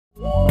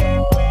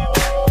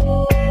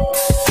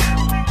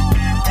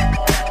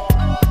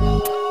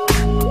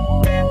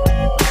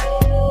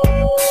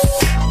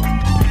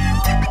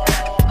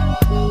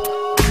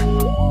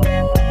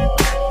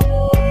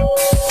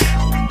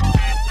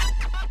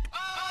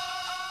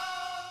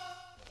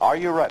Are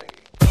you ready?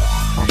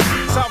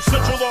 South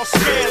Central or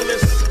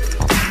scandalous.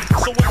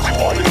 So what you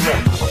wanna do?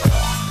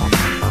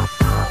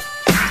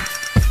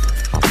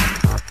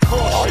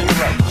 Kausion. Are you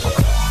ready?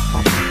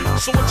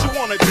 So what you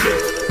wanna do?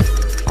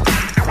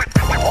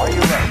 Are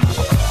you ready?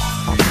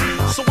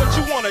 So what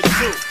you wanna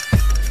do?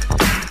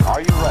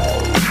 Are you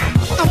ready?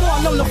 I'm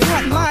all on the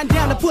front line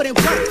down to put in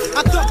work.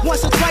 I thought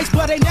once or twice,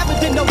 but they never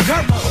did no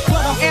dirt.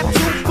 But I'm amped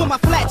to put my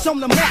flats on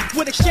the map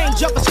with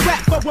exchange of a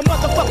scrap for a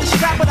motherfucking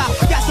strap. But I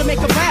got to make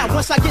a vow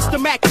once I get the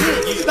Mac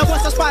in. Now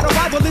once I spot a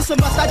rival, it's a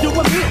must I do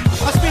a in.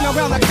 I spin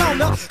around the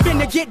corner,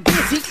 finna get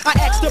busy. I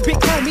asked the big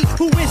homie,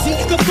 who is he?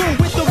 The fool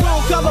with the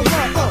wrong color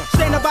on.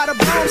 Standing by the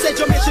bone, said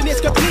your mission is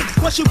complete.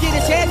 Once you get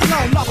his head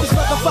blown off his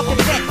motherfucking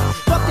neck.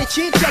 Fuck the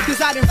chin checkers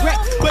out in wreck,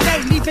 but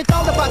ain't even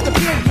thought about the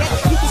pin yet.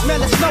 You can smell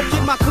the smoke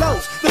in my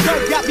clothes. The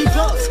dirt got me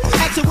buzzed.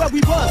 Asking where we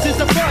was is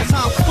a buzz,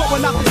 huh?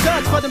 Pouring off the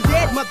suds for them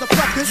dead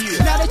motherfuckers.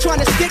 Now they trying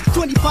to stick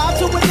 25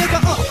 to a nigga,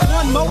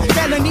 one more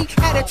felony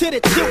added to the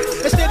two.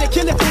 Instead of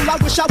killing fool, I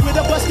wish I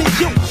would've busted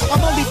you.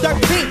 I'm only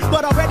 13,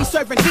 but already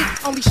serving heat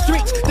on these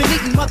streets.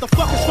 Deleting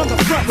motherfuckers from the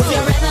front. With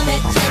your rhythm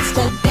it takes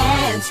to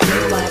dance to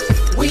what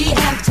we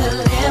have to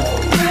live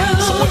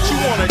through. So what you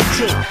wanna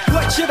do?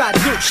 What should I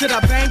do? Should I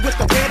bang with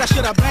the red or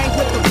should I bang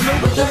with the blue?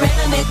 With the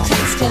rhythm it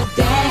takes to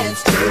dance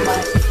to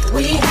what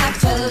we have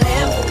to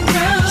live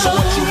through. So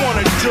what you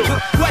wanna do?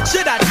 What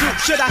should I do?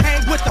 Should I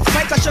hang with the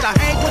fake or should I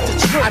hang with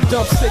the true? I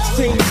dumped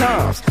 16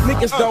 times.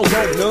 Niggas don't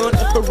want none.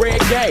 Infrared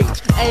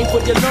gauge. Aim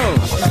for your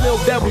lungs. These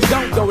little devils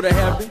don't go to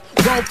heaven.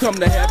 Won't come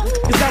to heaven.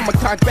 Cause I'ma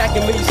cock back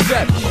and leave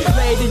 7.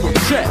 Lay it in your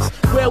chest.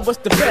 Well, what's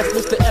the best?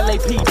 Mr.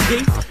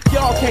 LAPD?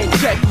 Y'all can't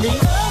check me.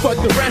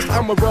 Fuck the rest,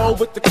 I'ma roll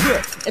with the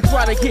clip. And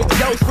try to hit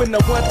dose with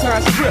a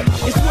one-time script.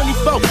 It's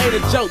 24, ain't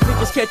a joke.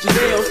 Niggas catching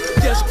nails.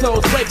 Just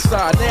closed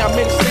Lakeside. Now I'm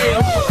in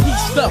sales.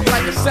 He's stuck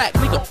like a sack.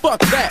 Nigga, fuck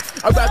that.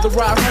 I'd rather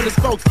ride 100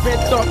 folks bent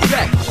off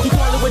jack. You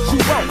call it what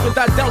you want, cause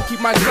I don't keep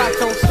my Glock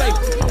on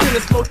safety.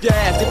 Finna smoke your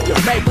ass if you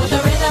make With it.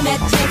 the rhythm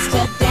it takes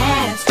to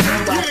dance to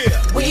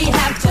what we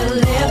have to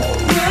live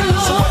through.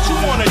 So what you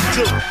wanna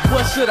do?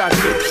 What should I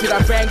do? Should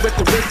I bang with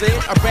the wizard?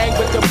 I bang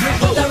with the With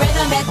blizzard? the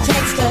rhythm it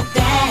takes to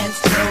dance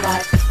to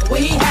what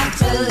we have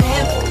to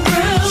live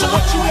through. So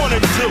what you wanna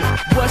do?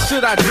 What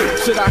should I do?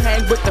 Should I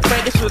hang with the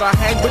bangers? Should I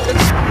hang with the